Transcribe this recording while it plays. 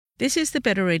This is the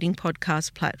Better Reading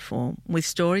podcast platform with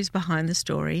stories behind the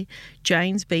story,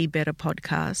 Jane's Be Better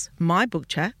podcast, my book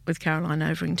chat with Caroline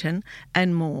Overington,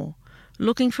 and more.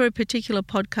 Looking for a particular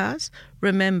podcast?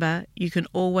 Remember, you can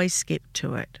always skip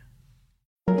to it.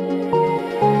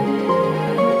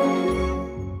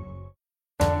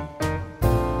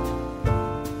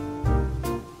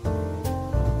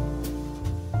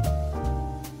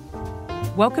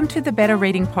 Welcome to the Better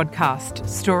Reading podcast,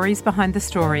 Stories Behind the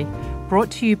Story,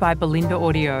 brought to you by Belinda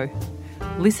Audio.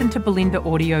 Listen to Belinda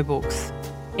audiobooks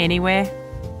anywhere,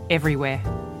 everywhere.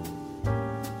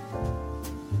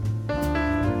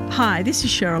 Hi, this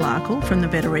is Cheryl Arkle from the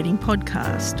Better Reading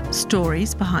podcast,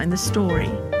 Stories Behind the Story.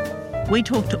 We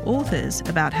talk to authors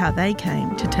about how they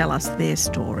came to tell us their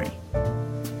story.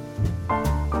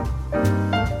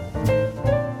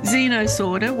 Zeno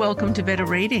Sworder, welcome to Better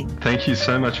Reading. Thank you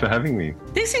so much for having me.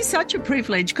 This is such a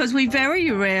privilege because we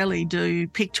very rarely do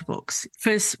picture books.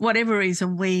 For whatever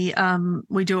reason, we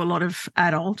do a lot of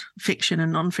adult fiction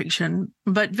and non-fiction,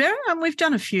 but we've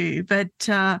done a few. But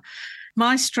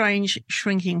My Strange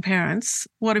Shrinking Parents,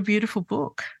 what a beautiful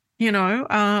book. You know,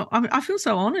 I feel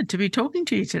so honoured to be talking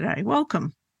to you today.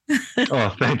 Welcome.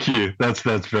 Oh, thank you. That's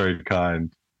very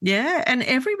kind. Yeah, and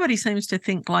everybody seems to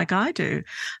think like I do.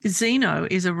 Zeno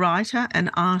is a writer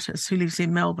and artist who lives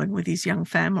in Melbourne with his young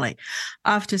family.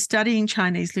 After studying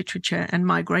Chinese literature and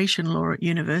migration law at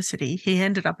university, he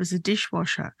ended up as a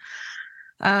dishwasher,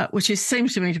 which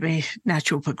seems to me to be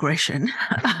natural progression.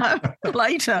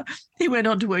 Later, he went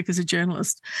on to work as a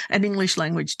journalist, an English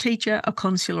language teacher, a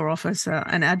consular officer,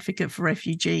 an advocate for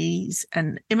refugees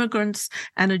and immigrants,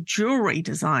 and a jewellery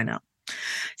designer.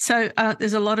 So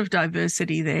there's a lot of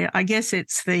diversity there. I guess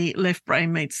it's the left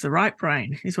brain meets the right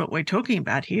brain is what we're talking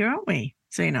about here, aren't we,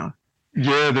 Zeno?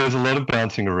 Yeah, there's a lot of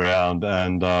bouncing around,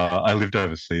 and I lived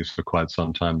overseas for quite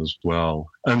some time as well.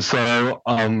 And so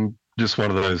I'm just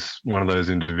one of those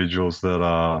individuals that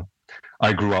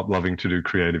I grew up loving to do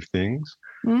creative things.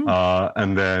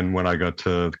 And then when I got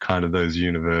to kind of those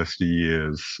university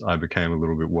years, I became a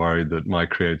little bit worried that my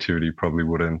creativity probably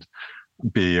wouldn't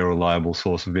be a reliable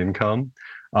source of income.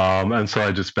 And so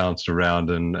I just bounced around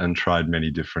and tried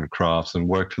many different crafts and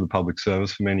worked for the public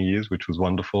service for many years, which was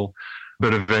wonderful.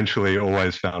 But eventually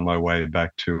always found my way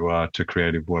back to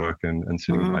creative work and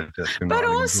sitting at my desk. But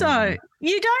also,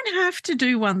 you don't have to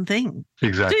do one thing.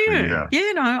 Exactly, do you? Yeah.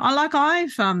 You know,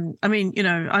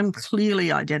 I'm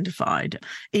clearly identified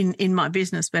in my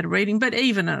business, Better Reading, but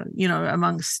even,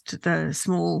 amongst the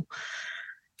small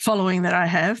following that I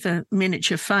have, the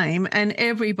miniature fame, and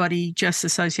everybody just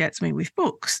associates me with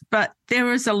books. But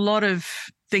there is a lot of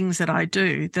things that I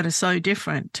do that are so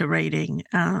different to reading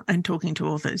and talking to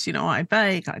authors. You know, I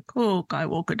bake, I cook, I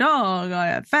walk a dog, I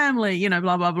have family,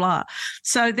 blah, blah, blah.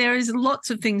 So there is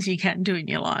lots of things you can do in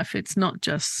your life. It's not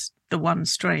just the one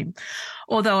stream.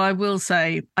 Although I will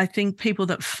say, I think people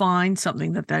that find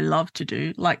something that they love to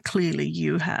do, like clearly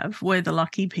you have, we're the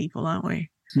lucky people, aren't we?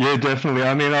 Yeah, definitely.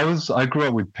 I mean, I grew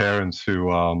up with parents who,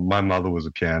 my mother was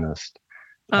a pianist.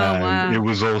 And It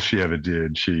was all she ever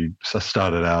did. She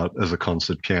started out as a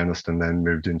concert pianist and then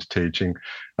moved into teaching.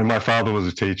 And my father was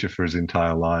a teacher for his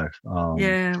entire life.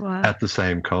 At the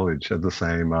same college, at the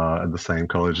same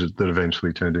college that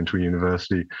eventually turned into a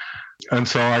university. And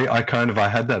so I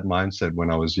had that mindset when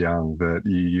I was young that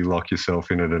you lock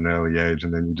yourself in at an early age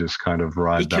and then you just kind of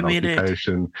ride that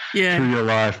occupation through your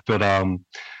life.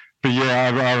 But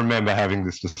yeah, I remember having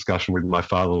this discussion with my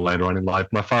father later on in life.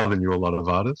 My father knew a lot of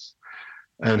artists,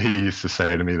 and he used to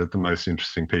say to me that the most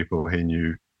interesting people he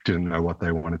knew didn't know what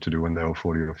they wanted to do when they were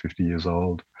 40 or 50 years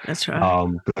old. That's right.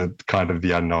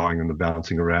 The unknowing and the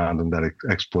bouncing around and that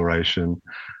exploration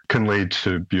can lead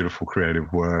to beautiful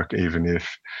creative work, even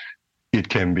if it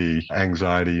can be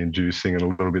anxiety-inducing and a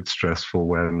little bit stressful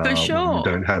when you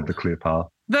don't have the clear path.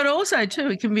 But also, too,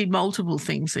 it can be multiple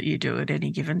things that you do at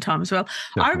any given time as well.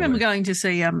 Definitely. I remember going to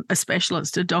see a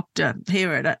specialist, a doctor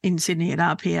here in Sydney at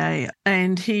RPA,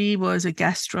 and he was a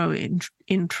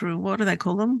what do they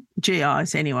call them?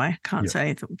 GIs anyway. Can't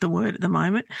say the word at the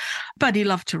moment. But he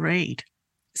loved to read.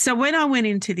 So when I went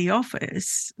into the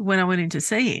office, when I went in to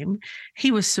see him,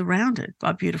 he was surrounded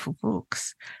by beautiful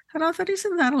books. And I thought,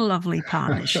 isn't that a lovely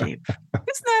partnership?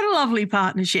 Isn't that a lovely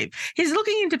partnership? He's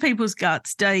looking into people's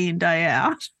guts day in, day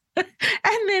out.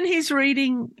 And then he's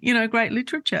reading, great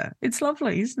literature. It's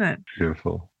lovely, isn't it?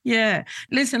 Beautiful. Yeah.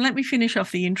 Listen, let me finish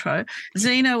off the intro.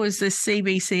 Zeno was the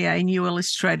CBCA New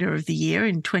Illustrator of the Year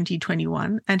in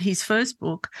 2021, and his first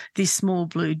book, This Small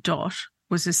Blue Dot,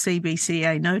 was a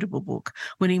CBCA notable book,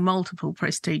 winning multiple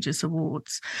prestigious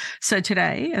awards. So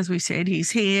today, as we said,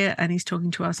 he's here and he's talking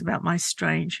to us about My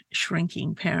Strange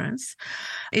Shrinking Parents.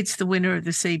 It's the winner of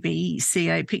the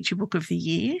CBCA Picture Book of the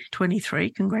Year,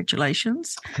 23.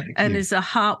 Congratulations. And is a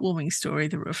heartwarming story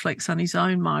that reflects on his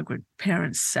own migrant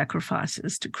parents'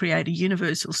 sacrifices to create a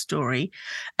universal story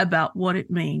about what it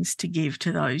means to give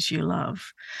to those you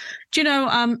love. Do you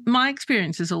know, my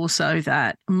experience is also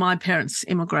that my parents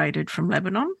immigrated from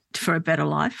Lebanon for a better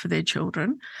life for their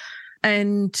children.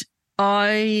 And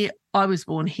I was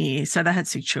born here, so they had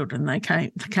 6 children. They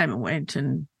came and went,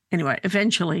 and anyway,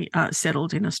 eventually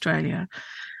settled in Australia.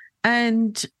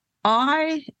 And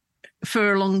I,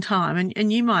 for a long time,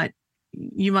 and you might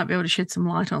be able to shed some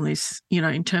light on this, you know,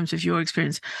 in terms of your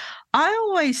experience. I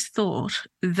always thought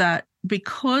that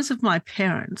because of my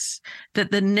parents,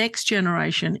 that the next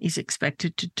generation is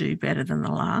expected to do better than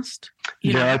the last.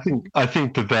 I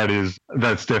think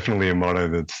that's definitely a motto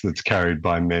that's carried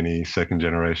by many second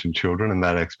generation children, and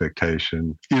that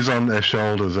expectation is on their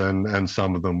shoulders, and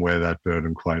some of them wear that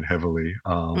burden quite heavily.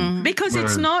 Because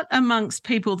it's not amongst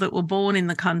people that were born in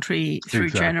the country through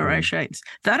generations.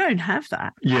 They don't have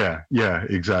that. Yeah,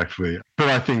 exactly. But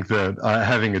I think that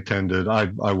having attended,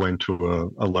 I went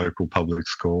to a local public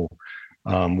school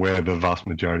where the vast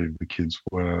majority of the kids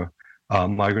were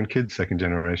migrant kids, second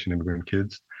generation immigrant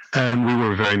kids. And we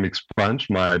were a very mixed bunch.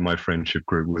 My friendship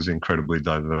group was incredibly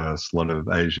diverse, a lot of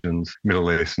Asians,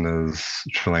 Middle Easterners,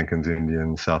 Sri Lankans,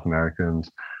 Indians, South Americans.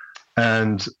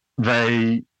 And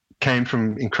they came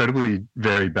from incredibly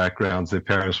varied backgrounds. Their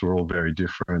parents were all very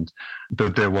different.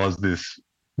 But there was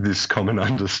this common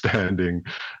understanding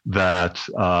that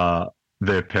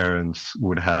their parents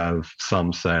would have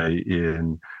some say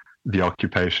in the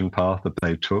occupation path that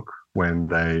they took when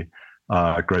they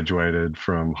graduated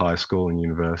from high school and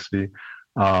university,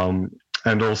 and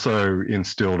also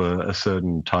instilled a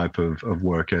certain type of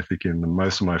work ethic in them.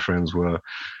 Most of my friends were,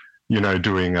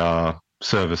 doing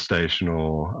service station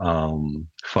or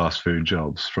fast food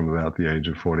jobs from about the age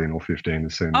of 14 or 15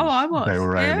 as soon as they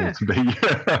were able to be.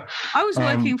 Yeah. I was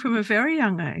working from a very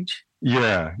young age.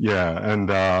 Yeah,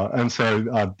 and so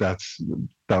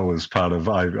that was part of.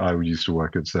 I used to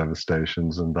work at service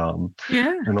stations and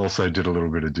also did a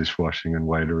little bit of dishwashing and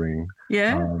waitering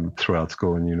throughout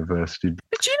school and university.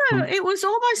 But it was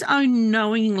almost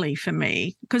unknowingly for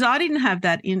me, because I didn't have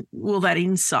that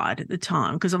insight at the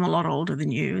time, because I'm a lot older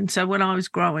than you, and so when I was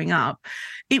growing up,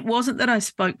 it wasn't that I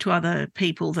spoke to other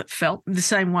people that felt the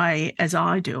same way as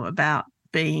I do about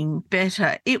being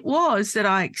better. It was that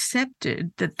I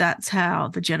accepted that that's how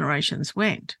the generations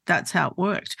went. That's how it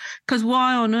worked. Because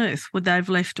why on earth would they have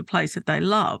left a place that they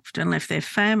loved and left their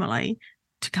family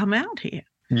to come out here?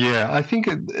 Yeah, I think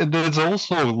there's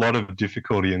also a lot of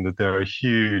difficulty in that there are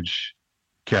huge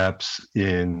gaps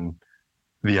in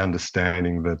the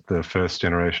understanding that the first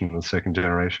generation and the second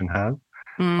generation have.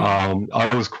 I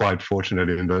was quite fortunate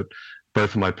in that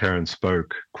both of my parents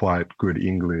spoke quite good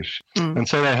English. And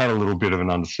so they had a little bit of an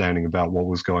understanding about what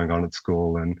was going on at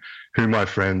school and who my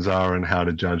friends are and how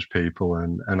to judge people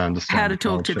and understand how to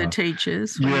talk to the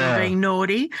teachers when they're being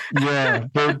naughty.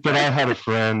 But I had a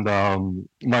friend,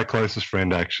 my closest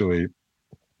friend actually,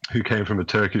 who came from a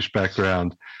Turkish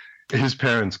background. His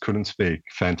parents couldn't speak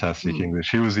fantastic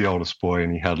English. He was the oldest boy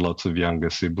and he had lots of younger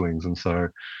siblings. And so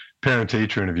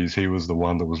parent-teacher interviews, he was the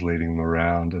one that was leading them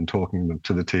around and talking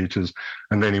to the teachers.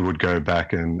 And then he would go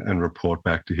back and report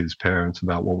back to his parents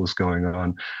about what was going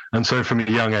on. And so from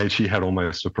a young age, he had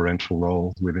almost a parental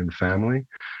role within the family.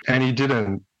 And he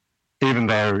didn't, even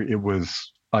though it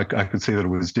was, I could see that it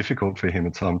was difficult for him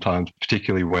at some times,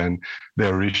 particularly when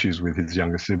there were issues with his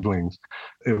younger siblings.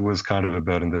 It was kind of a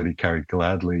burden that he carried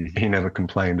gladly. He never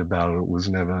complained about it. It was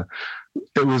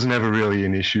never really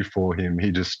an issue for him.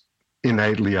 He just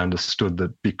innately understood that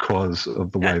because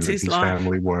of the way that his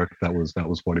family worked, that was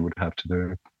what he would have to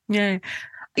do. Yeah.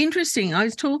 Interesting. I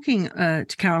was talking to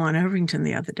Caroline Overington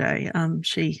the other day.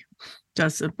 She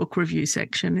does a book review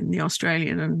section in the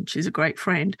Australian, and she's a great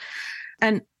friend.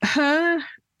 And her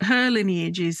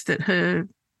lineage is that her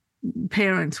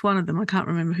parents, one of them, I can't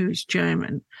remember who, is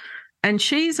German, and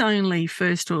she's only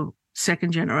first or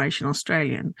second generation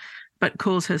Australian, but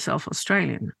calls herself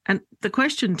Australian. And the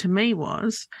question to me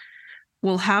was,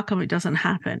 well, how come it doesn't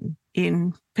happen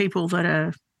in people that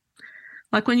are,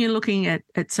 like when you're looking at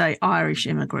say, Irish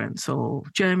immigrants or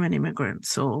German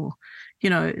immigrants, or,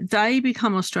 they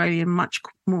become Australian much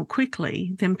more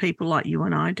quickly than people like you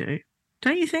and I do.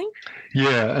 Don't you think?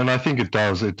 Yeah, and I think it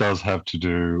does. It does have to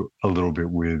do a little bit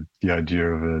with the idea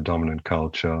of a dominant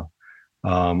culture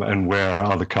and where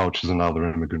other cultures and other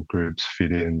immigrant groups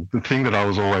fit in. The thing that I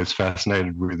was always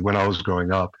fascinated with when I was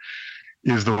growing up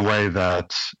is the way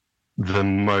that the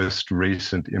most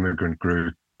recent immigrant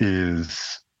group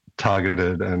is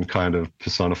targeted and kind of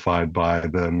personified by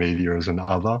the media as an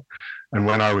other. And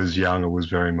when I was young, it was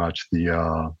very much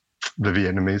the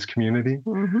Vietnamese community.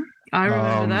 Mm-hmm. I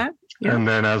remember that. Yep. And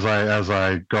then as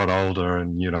I got older,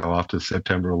 and after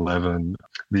September 11,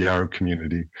 the Arab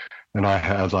community, and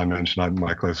as I mentioned,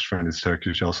 my closest friend is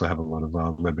Turkish. I also have a lot of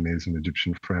Lebanese and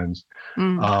Egyptian friends.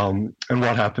 And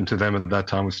what happened to them at that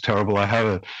time was terrible. I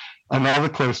had another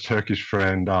close Turkish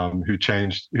friend who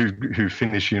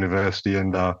finished university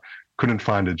and couldn't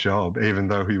find a job, even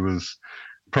though he was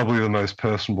probably the most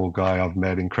personable guy I've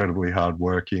met, incredibly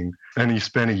hardworking. And he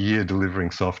spent a year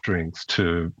delivering soft drinks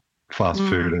to fast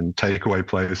food and takeaway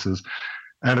places.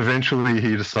 And eventually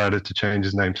he decided to change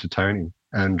his name to Tony.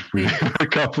 And within a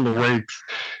couple of weeks,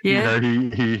 he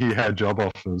had job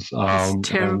offers. It's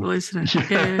terrible, isn't it?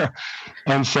 Yeah.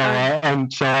 And so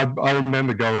I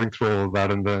remember going through all of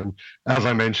that. And then, as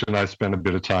I mentioned, I spent a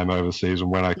bit of time overseas. And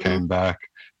when I came back,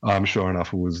 sure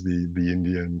enough, it was the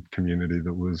Indian community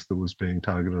that was being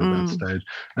targeted at that stage.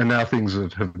 And now things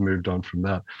have moved on from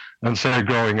that. And so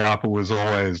growing up, it was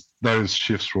always, those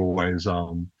shifts were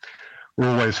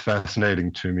always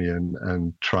fascinating to me,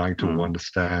 and trying to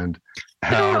understand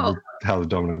how the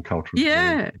dominant culture was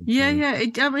yeah.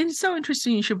 It's so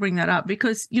interesting you should bring that up,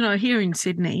 because here in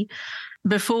Sydney,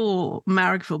 before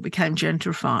Marrickville became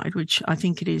gentrified, which I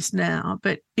think it is now,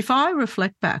 but if I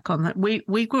reflect back on that,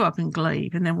 we grew up in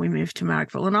Glebe and then we moved to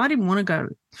Marrickville, and I didn't want to go.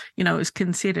 It was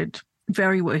considered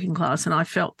very working class, and I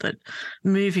felt that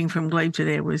moving from Glebe to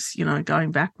there was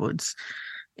going backwards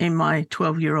in my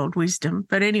 12-year-old wisdom.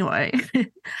 But anyway,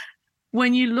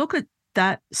 when you look at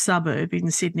that suburb in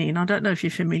Sydney, and I don't know if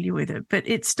you're familiar with it, but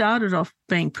it started off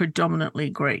being predominantly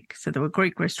Greek. So there were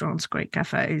Greek restaurants, Greek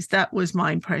cafes. That was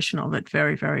my impression of it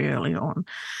very, very early on.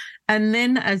 And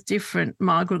then as different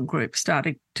migrant groups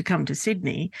started to come to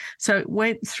Sydney, so it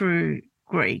went through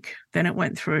Greek, then it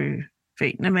went through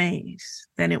Vietnamese,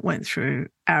 then it went through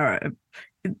Arab,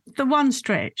 the one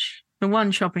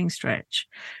shopping stretch,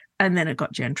 and then it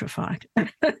got gentrified.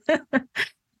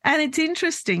 And it's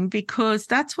interesting because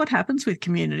that's what happens with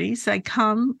communities. They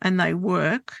come and they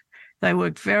work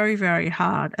very, very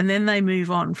hard, and then they move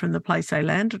on from the place they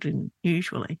landed in,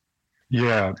 usually.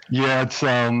 Yeah.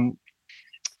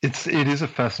 It is a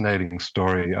fascinating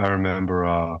story. I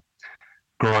remember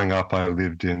growing up, I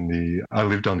lived on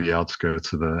the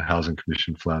outskirts of the Housing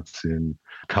Commission flats in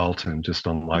Carlton, just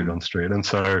on Lygon Street, and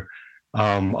so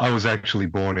I was actually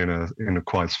born in a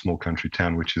quite small country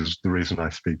town, which is the reason I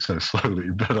speak so slowly.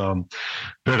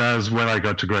 But as when I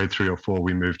got to grade 3 or 4,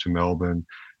 we moved to Melbourne,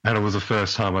 and it was the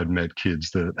first time I'd met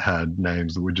kids that had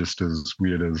names that were just as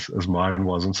weird as mine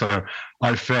was, and so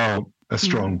I felt a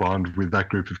strong bond with that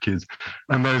group of kids,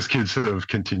 and those kids have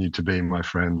continued to be my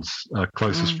friends,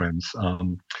 closest friends,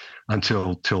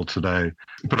 until today.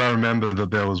 But I remember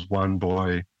that there was one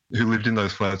boy who lived in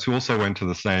those flats who also went to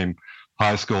the same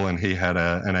high school, and he had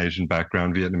an Asian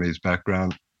background, Vietnamese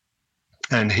background,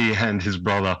 and he and his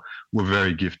brother were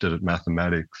very gifted at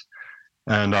mathematics.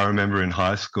 And I remember in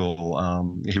high school,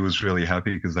 he was really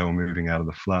happy because they were moving out of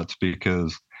the flats,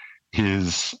 because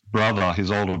his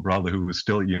older brother, who was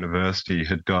still at university,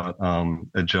 had got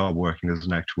a job working as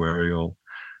an actuarial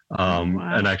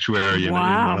an actuary in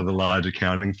one of the large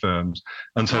accounting firms.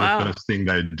 And so the first thing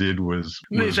they did was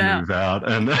move out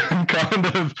and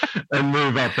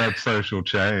move up that social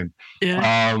chain.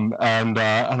 Yeah. And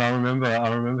I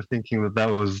remember thinking that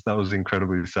was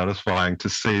incredibly satisfying to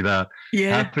see that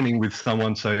happening with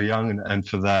someone so young, and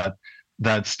for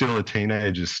that's still a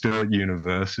teenager, still at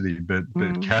university, but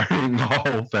carrying the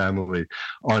whole family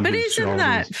on his shoulders. But isn't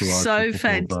that so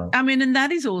fantastic? I mean, and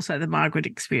that is also the migrant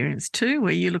experience too,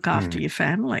 where you look after your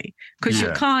family, because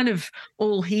you're kind of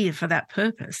all here for that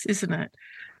purpose, isn't it?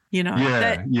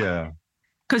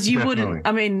 Because you wouldn't,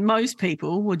 I mean, most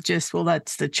people would just,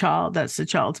 that's the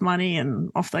child's money, and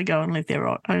off they go and live their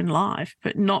own life,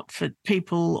 but not for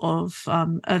people of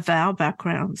our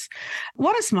backgrounds.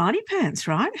 What a smarty pants,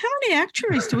 right? How many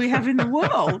actuaries do we have in the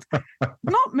world?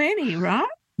 Not many, right?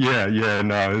 Yeah,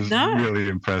 no, it's really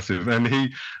impressive. And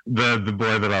the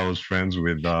boy that I was friends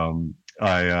with,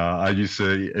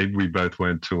 we both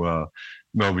went to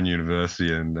Melbourne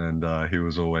University, and he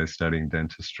was always studying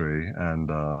dentistry, and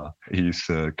he used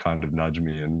to kind of nudge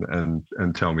me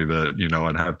and tell me that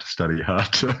I'd have to study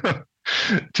hard to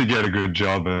get a good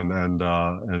job and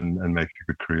make a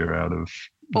good career out of.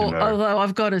 Although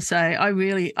I've got to say,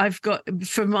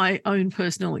 from my own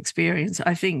personal experience,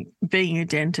 I think being a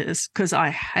dentist, because I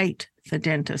hate the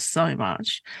dentist so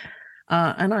much.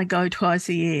 And I go twice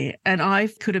a year. And I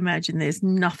could imagine there's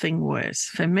nothing worse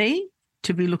for me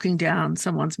to be looking down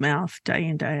someone's mouth day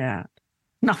in, day out.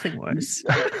 Nothing worse.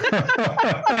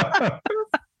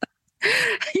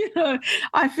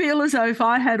 I feel as though if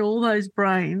I had all those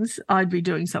brains, I'd be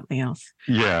doing something else.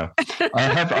 Yeah. I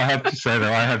have to say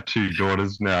that I have 2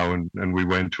 daughters now, and we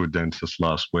went to a dentist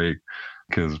last week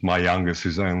because my youngest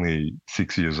is only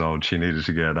 6 years old. She needed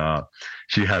to get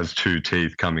she has 2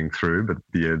 teeth coming through, but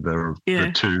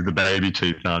the baby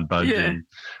teeth aren't budging. Yeah.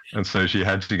 And so she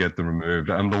had to get them removed.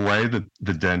 And the way that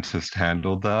the dentist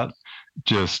handled that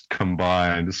just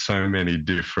combined so many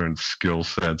different skill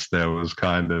sets. There was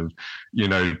kind of,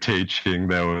 teaching,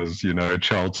 there was,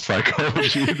 child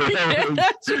psychology, there was,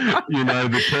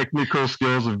 right. The technical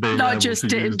skills of being not able just to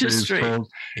dentistry. Use these tools.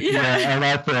 Yeah. And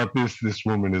I thought this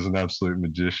woman is an absolute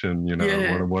magician,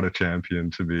 what a champion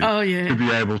to be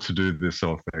able to do this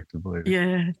so effectively.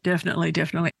 Yeah,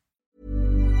 definitely.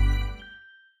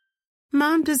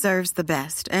 Mom deserves the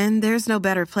best, and there's no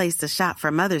better place to shop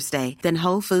for Mother's Day than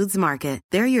Whole Foods Market.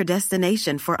 They're your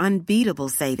destination for unbeatable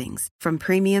savings, from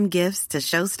premium gifts to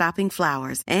show-stopping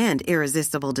flowers and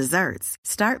irresistible desserts.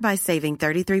 Start by saving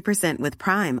 33% with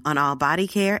Prime on all body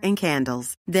care and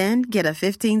candles. Then get a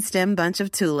 15-stem bunch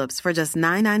of tulips for just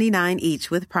 $9.99 each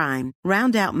with Prime.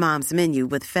 Round out Mom's menu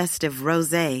with festive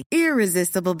rosé,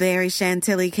 irresistible berry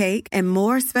chantilly cake, and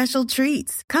more special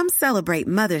treats. Come celebrate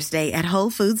Mother's Day at Whole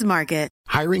Foods Market.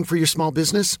 Hiring for your small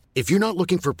business? If you're not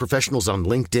looking for professionals on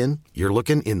LinkedIn, you're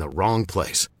looking in the wrong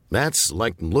place. That's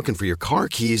like looking for your car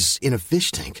keys in a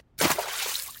fish tank.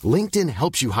 LinkedIn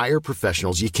helps you hire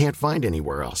professionals you can't find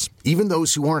anywhere else, even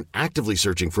those who aren't actively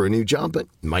searching for a new job but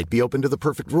might be open to the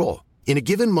perfect role. In a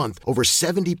given month, over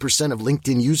 70% of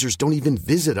LinkedIn users don't even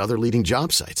visit other leading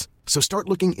job sites. So start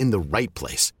looking in the right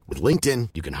place. With LinkedIn,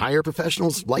 you can hire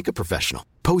professionals like a professional.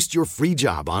 Post your free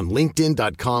job on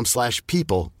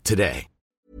linkedin.com/people today.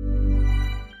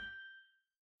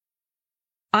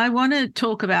 I want to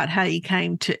talk about how you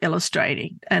came to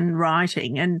illustrating and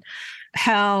writing and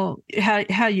how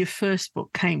your first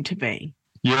book came to be.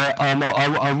 Yeah,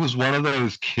 I was one of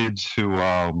those kids who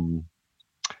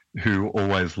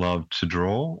always loved to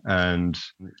draw, and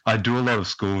I do a lot of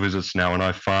school visits now, and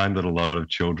I find that a lot of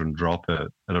children drop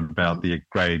it at about the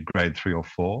grade 3 or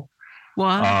 4.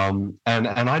 Wow. And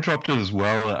I dropped it as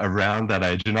well around that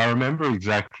age, and I remember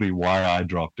exactly why I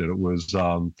dropped it. It was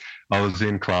I was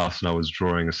in class and I was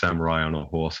drawing a samurai on a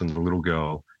horse, and the little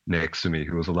girl next to me,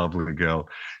 who was a lovely girl,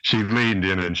 she leaned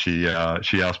in and she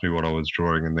asked me what I was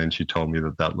drawing, and then she told me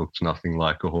that looked nothing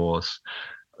like a horse.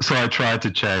 So I tried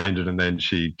to change it, and then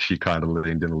she kind of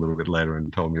leaned in a little bit later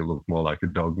and told me it looked more like a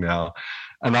dog now.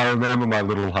 And I remember my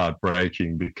little heart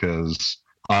breaking because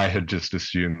I had just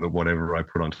assumed that whatever I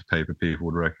put onto paper, people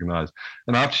would recognize.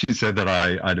 And after she said that,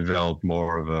 I developed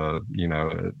more of a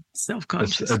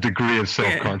degree of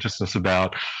self-consciousness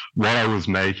about what I was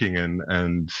making,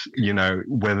 and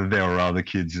whether there were other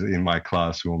kids in my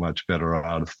class who were much better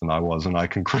artists than I was. And I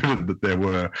concluded that there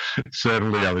were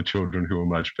certainly other children who were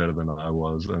much better than I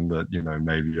was, and that,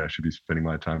 maybe I should be spending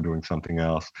my time doing something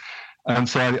else. And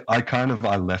so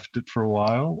I left it for a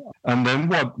while. And then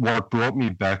what brought me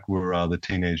back were the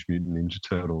Teenage Mutant Ninja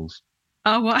Turtles.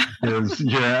 Oh, wow. As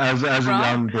a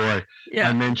young boy,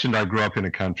 I mentioned I grew up in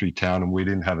a country town and we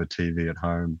didn't have a TV at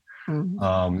home.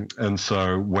 Mm-hmm. And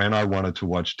so when I wanted to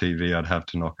watch TV, I'd have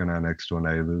to knock on our next door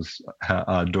neighbor's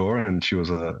door, and she was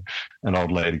an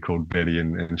old lady called Betty,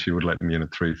 and she would let me in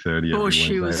at 3:30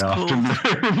 every Wednesday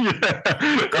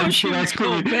afternoon. And she was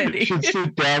cool, Betty. She'd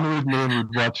sit down with me and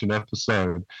we'd watch an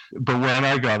episode. But when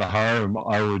I got home,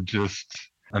 I would just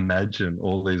imagine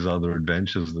all these other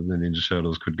adventures that the Ninja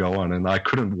Turtles could go on, and I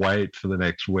couldn't wait for the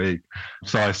next week.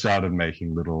 So I started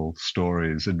making little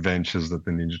stories, adventures that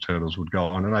the Ninja Turtles would go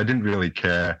on, and I didn't really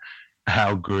care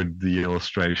how good the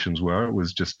illustrations were. It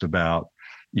was just about,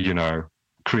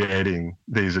 creating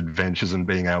these adventures and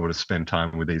being able to spend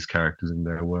time with these characters in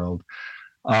their world.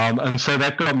 And so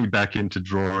that got me back into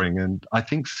drawing, and I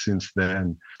think since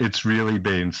then it's really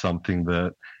been something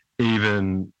that,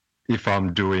 even if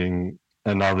I'm doing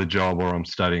another job or I'm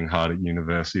studying hard at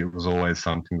university, it was always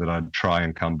something that I'd try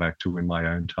and come back to in my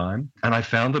own time. And I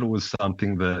found that it was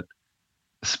something that,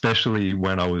 especially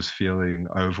when I was feeling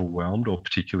overwhelmed or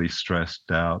particularly stressed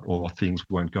out or things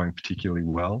weren't going particularly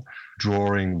well,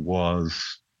 drawing was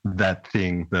that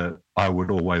thing that I would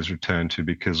always return to,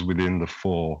 because within the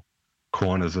 4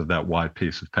 corners of that white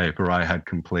piece of paper, I had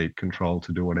complete control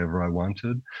to do whatever I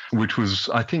wanted, which was,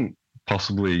 I think,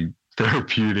 possibly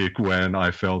therapeutic when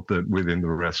I felt that within the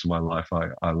rest of my life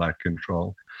I lacked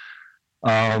control.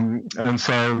 And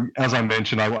so, as I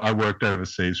mentioned, I worked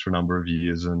overseas for a number of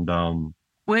years. And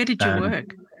where did you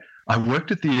work? I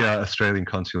worked at the Australian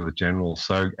Consulate General.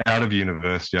 So out of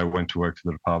university, I went to work for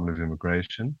the Department of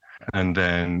Immigration. And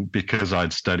then because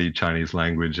I'd studied Chinese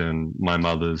language and my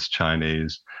mother's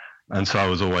Chinese, and so I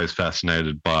was always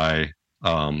fascinated by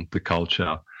the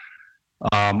culture.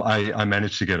 I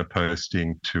managed to get a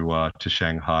posting to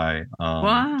Shanghai.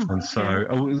 Wow. And so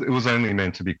it was only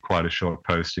meant to be quite a short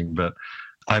posting, but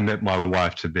I met my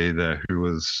wife to be there, who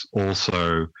was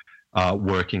also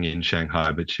working in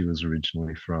Shanghai, but she was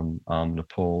originally from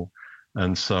Nepal.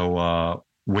 And so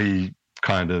we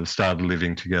kind of started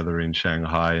living together in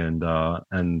Shanghai,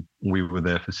 and we were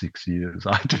there for 6 years.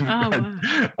 I didn't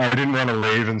want to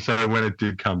leave, and so when it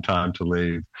did come time to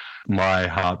leave, my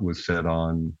heart was set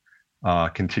on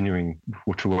continuing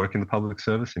to work in the public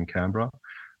service in Canberra.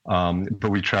 But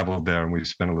we travelled there, and we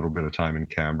spent a little bit of time in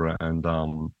Canberra,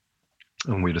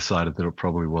 and we decided that it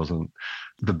probably wasn't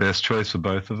the best choice for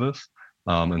both of us.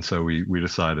 And so we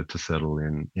decided to settle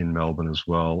in Melbourne as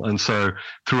well. And so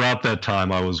throughout that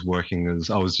time, I was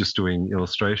just doing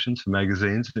illustrations for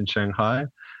magazines in Shanghai.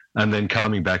 And then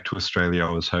coming back to Australia,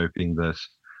 I was hoping that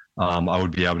I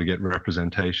would be able to get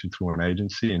representation through an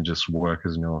agency and just work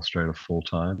as an illustrator full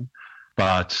time.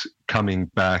 But coming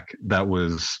back, that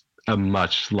was a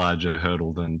much larger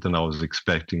hurdle than I was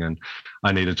expecting, and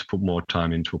I needed to put more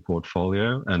time into a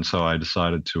portfolio. And so I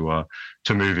decided to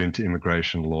move into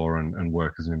immigration law and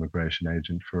work as an immigration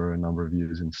agent for a number of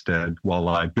years instead, while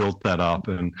I built that up.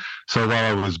 And so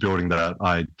while I was building that,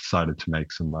 I decided to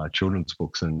make some children's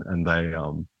books, and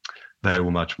they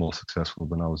were much more successful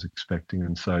than I was expecting.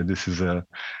 And so this is a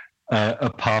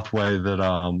pathway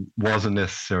that wasn't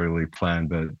necessarily planned,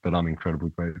 but I'm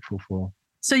incredibly grateful for.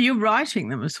 So you're writing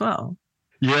them as well?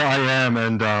 Yeah, I am,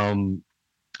 and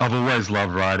I've always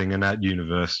loved writing. And at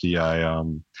university, I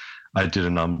did a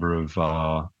number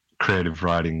of creative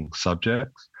writing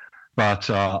subjects, but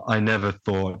I never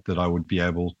thought that I would be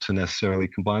able to necessarily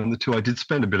combine the two. I did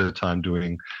spend a bit of time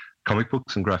doing comic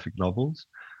books and graphic novels,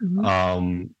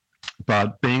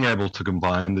 but being able to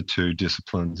combine the two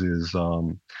disciplines is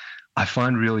I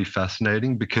find really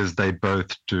fascinating, because they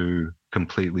both do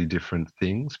completely different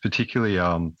things, particularly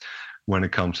when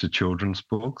it comes to children's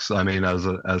books. I mean, as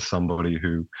somebody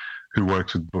who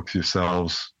works with books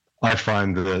yourselves, I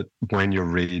find that when you're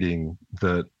reading,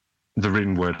 that the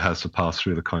written word has to pass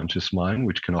through the conscious mind,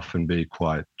 which can often be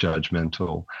quite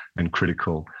judgmental and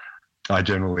critical. I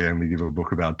generally only give a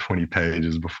book about 20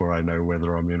 pages before I know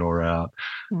whether I'm in or out.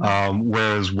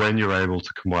 Whereas when you're able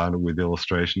to combine it with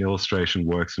illustration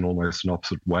works in almost an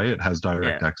opposite way. It has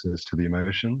direct access to the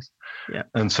emotions. Yeah.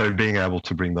 And so being able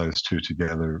to bring those two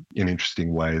together in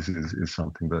interesting ways is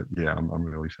something that, I'm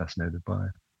really fascinated by.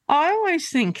 I always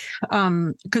think,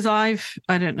 because I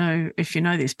don't know if you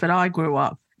know this, but I grew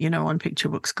up, on picture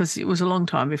books, because it was a long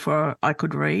time before I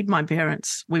could read. My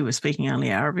parents, we were speaking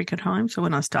only Arabic at home. So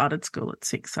when I started school at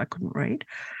 6, I couldn't read.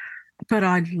 But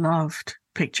I loved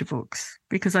picture books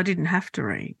because I didn't have to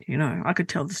read. I could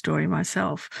tell the story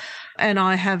myself. And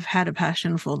I have had a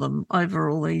passion for them over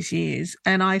all these years.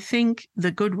 And I think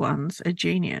the good ones are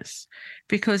genius,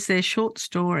 because they're short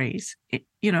stories.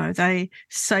 They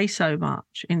say so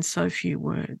much in so few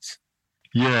words.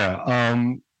 Yeah.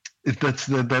 That's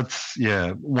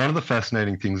one of the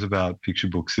fascinating things about picture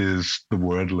books is the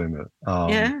word limit.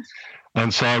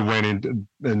 And so I went in,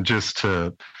 and just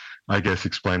to, I guess,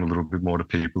 explain a little bit more to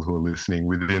people who are listening,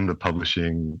 within the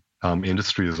publishing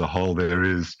industry as a whole, there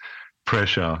is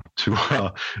pressure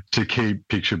to keep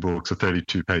picture books,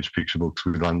 32-page picture books,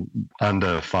 with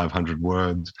under 500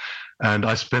 words. And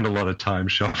I spend a lot of time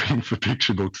shopping for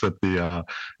picture books at the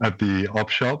op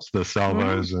shops, the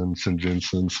Salvos and St.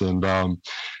 Vincent's,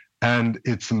 and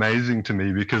it's amazing to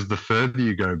me, because the further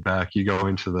you go back, you go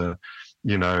into the,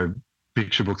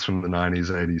 picture books from the 90s,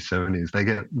 80s,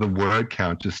 70s, the word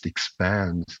count just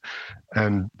expands.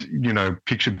 And,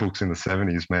 picture books in the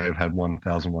 70s may have had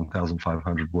 1,000,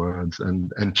 1,500 words,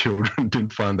 and children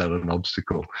didn't find that an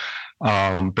obstacle.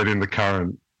 But within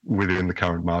the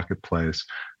current marketplace,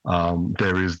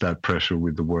 there is that pressure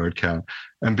with the word count.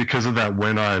 And because of that,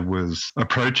 when I was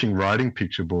approaching writing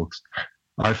picture books,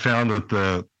 I found that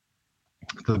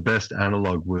the best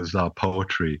analog was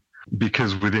poetry,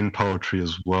 because within poetry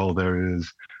as well, there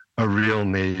is a real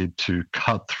need to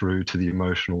cut through to the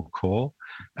emotional core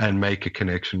and make a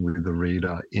connection with the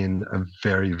reader in a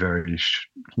very, very,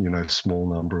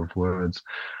 small number of words.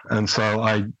 And so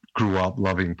I grew up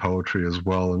loving poetry as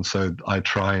well. And so I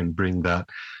try and bring that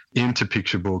into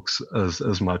picture books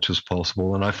as much as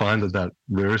possible. And I find that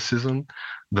lyricism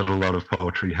that a lot of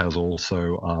poetry has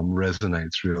also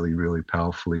resonates really, really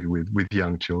powerfully with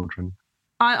young children.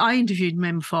 I interviewed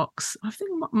Mem Fox. I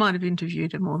think I might have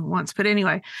interviewed her more than once. But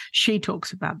anyway, she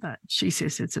talks about that. She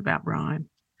says it's about rhyme.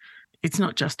 It's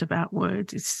not just about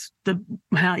words. It's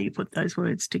how you put those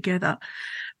words together.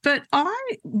 But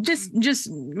I just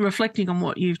reflecting on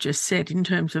what you've just said in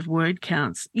terms of word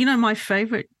counts, my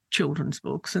favourite children's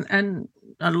books, and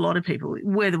a lot of people,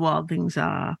 Where the Wild Things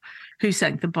Are, Who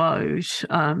Sank the Boat,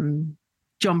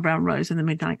 John Brown Rose and the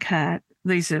Midnight Cat.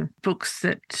 These are books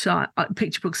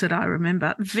picture books that I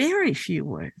remember. Very few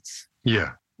words.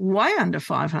 Yeah. Way under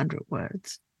 500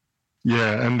 words.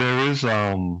 Yeah, and there is,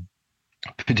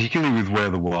 particularly with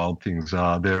Where the Wild Things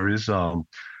Are, there is a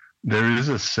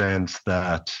sense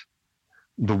that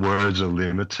the words are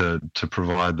limited to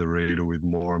provide the reader with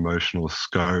more emotional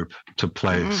scope to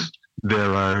place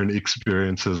their own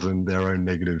experiences and their own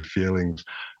negative feelings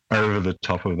over the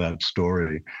top of that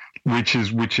story, which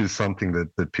is something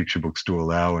that picture books do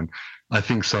allow. And I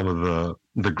think some of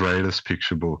the greatest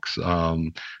picture books,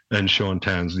 and Sean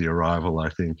Tan's The Arrival, I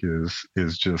think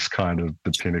is just kind of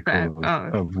the pinnacle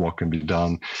of what can be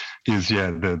done.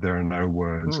 There are no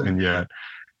words, and yet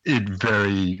it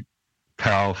very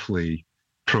powerfully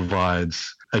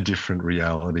provides a different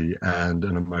reality and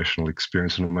an emotional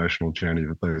experience, an emotional journey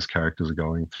that those characters are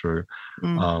going through.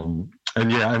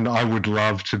 And I would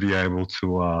love to be able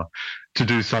to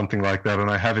do something like that. And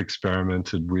I have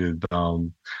experimented with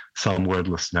some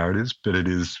wordless narratives, but it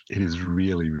is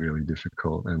really, really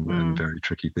difficult and very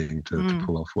tricky thing to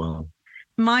pull off well.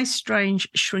 My Strange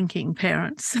Shrinking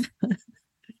Parents.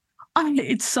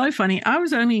 It's so funny. I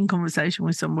was only in conversation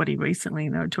with somebody recently,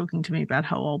 and they were talking to me about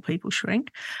how old people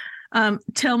shrink.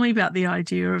 Tell me about the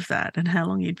idea of that and how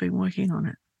long you'd been working on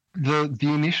it.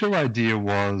 The initial idea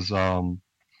was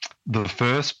the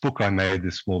first book I made,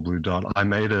 This Small Blue Dot, I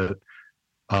made it.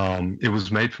 It was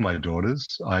made for my daughters.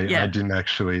 I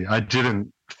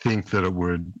didn't think that it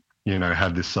would,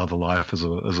 have this other life as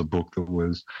a book that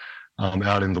was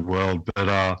out in the world. But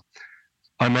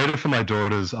I made it for my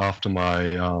daughters after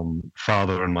my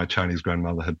father and my Chinese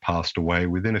grandmother had passed away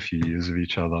within a few years of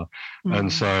each other.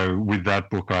 And so with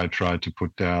that book, I tried to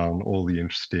put down all the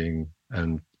interesting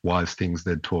and wise things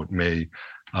they'd taught me,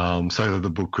 so that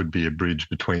the book could be a bridge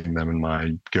between them and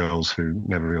my girls who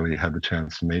never really had the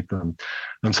chance to meet them.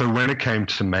 And so when it came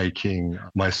to making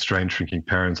My Strange Shrinking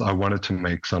Parents, I wanted to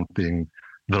make something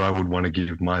that I would want to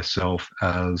give myself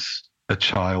as a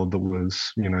child that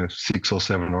was, 6 or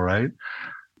 7 or 8.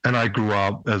 And I grew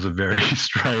up as a very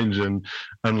strange and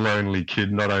lonely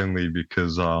kid, not only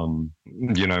because,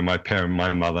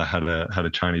 my mother had a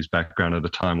Chinese background at a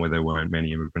time where there weren't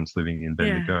many immigrants living in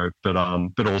Bendigo, but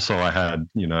also I had,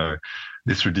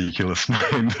 this ridiculous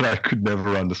name that I could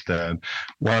never understand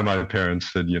why my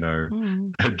parents had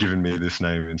given me this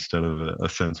name instead of a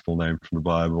sensible name from the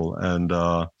Bible. And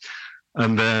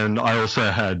then I also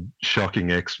had shocking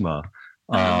eczema.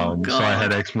 So I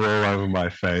had eczema all over my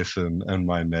face and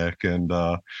my neck, and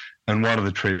one of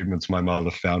the treatments my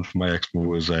mother found for my eczema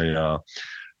was a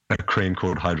cream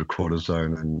called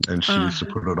hydrocortisone, and she used to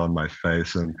put it on my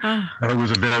face, and it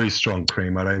was a very strong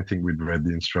cream. I don't think we'd read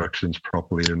the instructions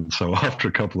properly, and so after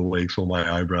a couple of weeks, all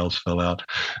my eyebrows fell out,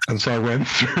 and so I went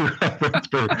through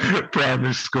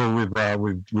primary school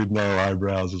with no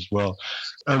eyebrows as well,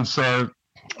 and so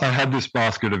I had this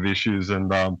basket of issues and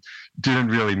didn't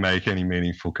really make any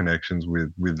meaningful connections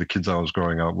with the kids I was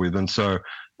growing up with. And so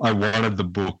I wanted the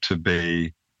book to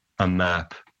be a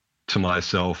map to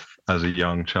myself as a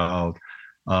young child,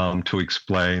 to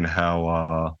explain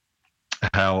how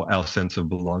our sense of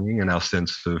belonging and our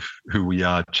sense of who we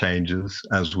are changes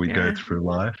as we go through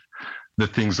life. The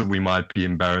things that we might be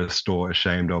embarrassed or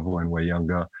ashamed of when we're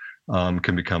younger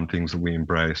can become things that we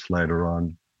embrace later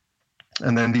on.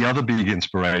 And then the other big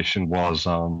inspiration was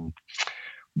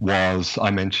I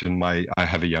mentioned I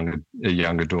have a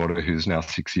younger daughter who's now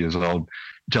 6 years old.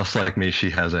 Just like me, she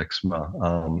has eczema,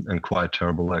 and quite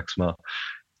terrible eczema.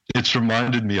 It's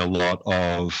reminded me a lot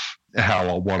of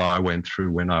what I went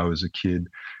through when I was a kid.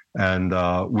 And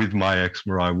with my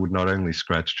eczema, I would not only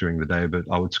scratch during the day, but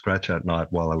I would scratch at night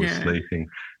while I was sleeping.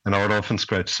 And I would often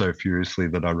scratch so furiously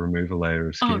that I'd remove a layer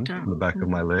of skin from the back of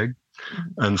my leg.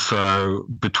 And so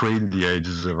between the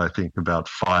ages of, I think, about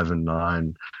 5 and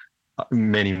 9,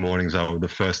 many mornings, the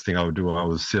first thing I would do, I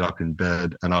would sit up in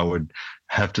bed and I would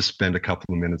have to spend a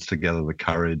couple of minutes to gather the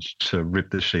courage to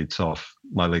rip the sheets off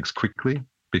my legs quickly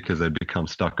because they'd become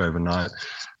stuck overnight,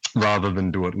 rather than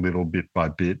do it little bit by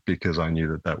bit because I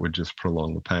knew that would just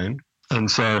prolong the pain. And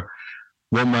so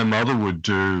what my mother would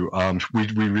do, we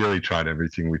really tried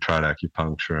everything. We tried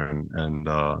acupuncture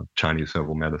and Chinese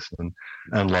herbal medicine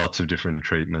and lots of different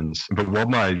treatments. But what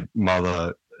my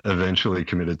mother eventually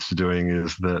committed to doing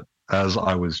is that as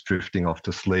I was drifting off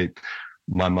to sleep,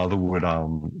 my mother would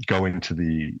go into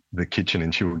the kitchen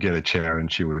and she would get a chair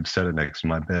and she would set it next to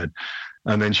my bed.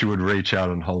 And then she would reach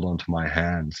out and hold onto my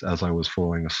hands as I was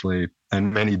falling asleep.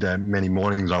 And many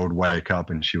mornings I would wake up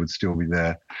and she would still be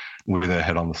there with her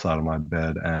head on the side of my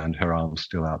bed and her arms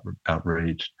still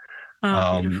outreached.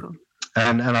 Oh, beautiful.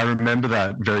 And I remember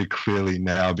that very clearly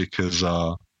now because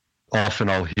often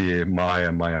I'll hear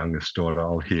Maya, my youngest daughter,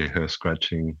 I'll hear her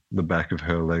scratching the back of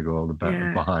her leg or the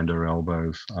back behind her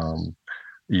elbows.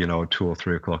 At 2 or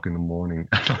 3 o'clock in the morning.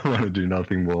 I don't want to do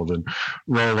nothing more than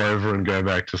roll over and go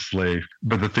back to sleep.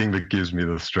 But the thing that gives me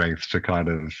the strength to kind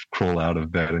of crawl out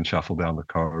of bed and shuffle down the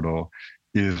corridor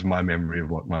is my memory of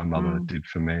what my mother did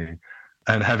for me.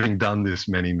 And having done this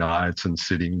many nights and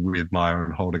sitting with Maya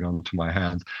and holding on to my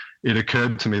hands, it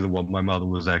occurred to me that what my mother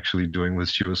was actually doing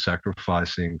was she was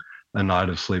sacrificing a night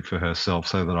of sleep for herself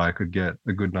so that I could get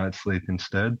a good night's sleep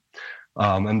instead.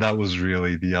 And that was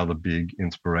really the other big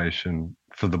inspiration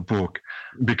for the book,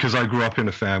 because I grew up in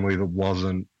a family that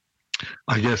wasn't,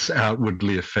 I guess,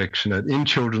 outwardly affectionate. In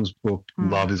children's book,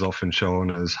 love is often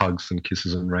shown as hugs and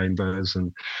kisses and rainbows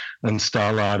and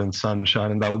starlight and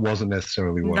sunshine, and that wasn't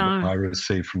necessarily what I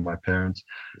received from my parents.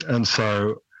 And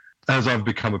so as I've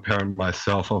become a parent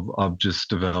myself, I've just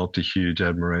developed a huge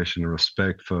admiration and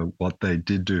respect for what they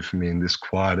did do for me in this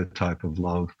quieter type of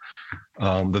love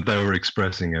that they were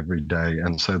expressing every day.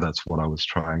 And so that's what I was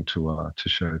trying to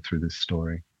show through this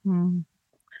story. We've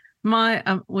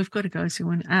got to go, so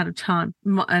we're out of time.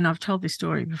 And I've told this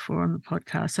story before on the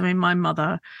podcast. I mean, my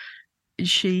mother,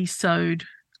 she sewed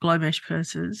glow mesh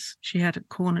purses. She had a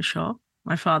corner shop.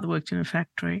 My father worked in a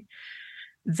factory.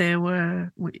 There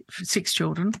were 6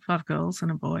 children, 5 girls and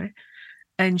a boy,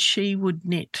 and she would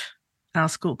knit our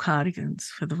school cardigans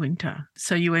for the winter.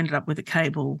 So you ended up with a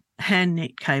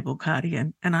hand-knit cable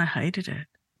cardigan, and I hated it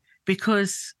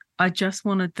because I just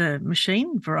wanted the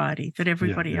machine variety that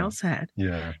everybody else had.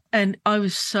 Yeah. And I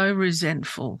was so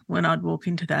resentful when I'd walk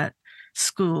into that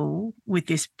school with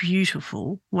this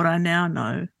beautiful, what I now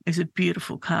know is a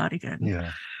beautiful cardigan.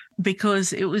 Yeah.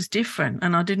 Because it was different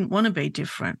and I didn't want to be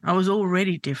different. I was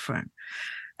already different.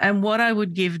 And what I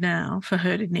would give now for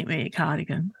her to knit me a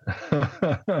cardigan.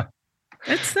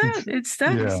 It's that,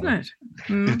 isn't it?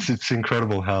 It's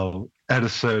incredible how at a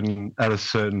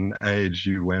certain age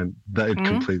you went, that it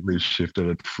completely shifted,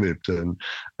 it flipped, and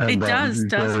it does,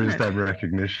 there is it? that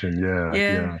recognition.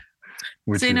 Yeah.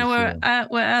 Zeno,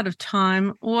 we're out of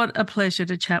time. What a pleasure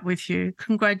to chat with you.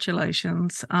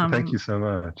 Congratulations. Thank you so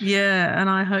much. Yeah, and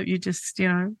I hope you just,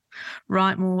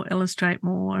 write more, illustrate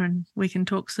more, and we can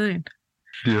talk soon.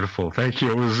 Beautiful. Thank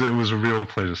you. It was a real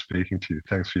pleasure speaking to you.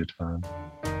 Thanks for your time.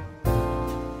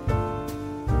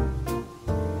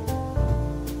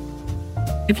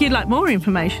 If you'd like more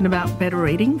information about Better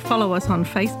Reading, follow us on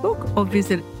Facebook or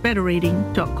visit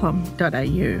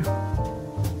betterreading.com.au.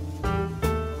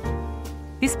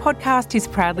 This podcast is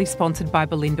proudly sponsored by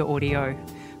Belinda Audio.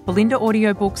 Belinda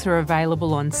audiobooks are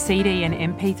available on CD and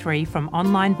MP3 from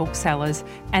online booksellers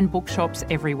and bookshops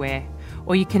everywhere,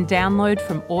 or you can download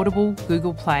from Audible,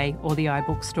 Google Play or the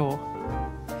iBook Store.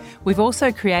 We've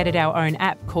also created our own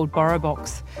app called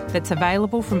BorrowBox that's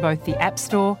available from both the App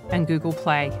Store and Google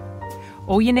Play.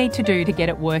 All you need to do to get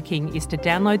it working is to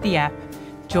download the app,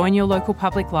 join your local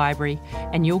public library,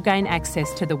 and you'll gain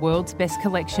access to the world's best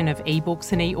collection of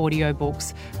ebooks and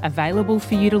e-audiobooks available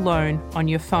for you to loan on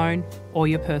your phone or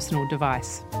your personal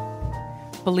device.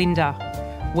 Belinda,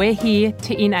 we're here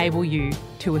to enable you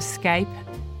to escape,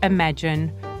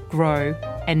 imagine, grow,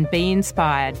 and be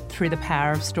inspired through the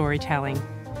power of storytelling.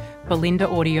 Belinda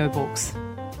Audiobooks.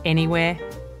 Anywhere,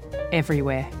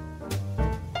 everywhere.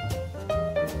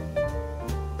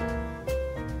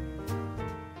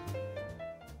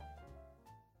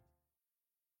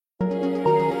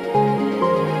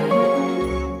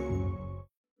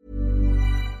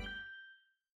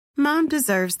 Mom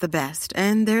deserves the best,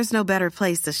 and there's no better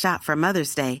place to shop for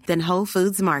Mother's Day than Whole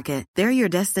Foods Market. They're your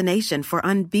destination for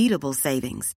unbeatable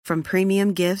savings, from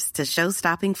premium gifts to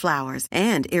show-stopping flowers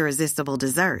and irresistible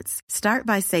desserts. Start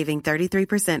by saving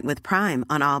 33% with Prime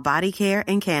on all body care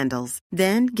and candles.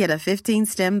 Then get a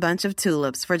 15-stem bunch of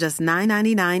tulips for just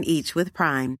 $9.99 each with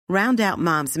Prime. Round out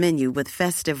Mom's menu with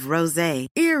festive rosé,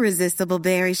 irresistible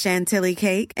berry chantilly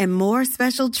cake, and more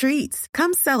special treats.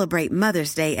 Come celebrate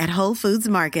Mother's Day at Whole Foods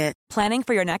Market. Planning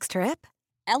for your next trip?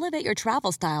 Elevate your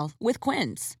travel style with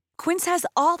Quince. Quince has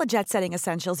all the jet-setting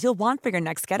essentials you'll want for your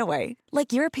next getaway,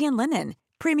 like European linen,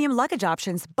 premium luggage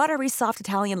options, buttery soft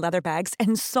Italian leather bags,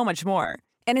 and so much more.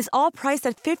 And is all priced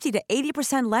at 50 to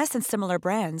 80% less than similar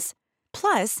brands.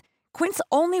 Plus, Quince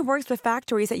only works with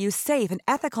factories that use safe and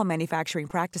ethical manufacturing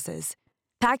practices.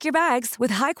 Pack your bags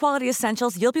with high-quality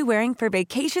essentials you'll be wearing for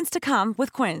vacations to come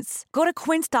with Quince. Go to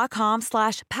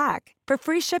quince.com/pack for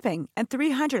free shipping and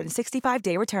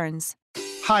 365-day returns.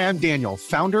 Hi, I'm Daniel,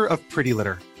 founder of Pretty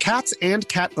Litter. Cats and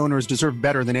cat owners deserve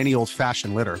better than any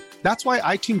old-fashioned litter. That's why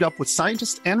I teamed up with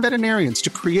scientists and veterinarians to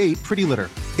create Pretty Litter.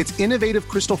 Its innovative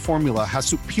crystal formula has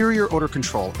superior odor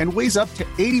control and weighs up to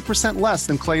 80% less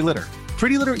than clay litter.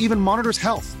 Pretty Litter even monitors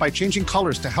health by changing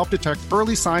colors to help detect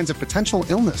early signs of potential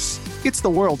illness. It's the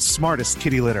world's smartest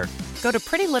kitty litter. Go to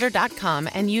prettylitter.com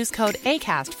and use code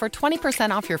ACAST for 20%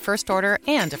 off your first order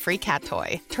and a free cat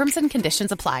toy. Terms and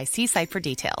conditions apply. See site for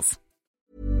details.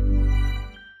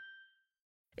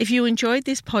 If you enjoyed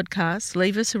this podcast,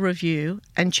 leave us a review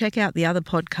and check out the other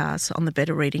podcasts on the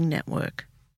Better Reading Network.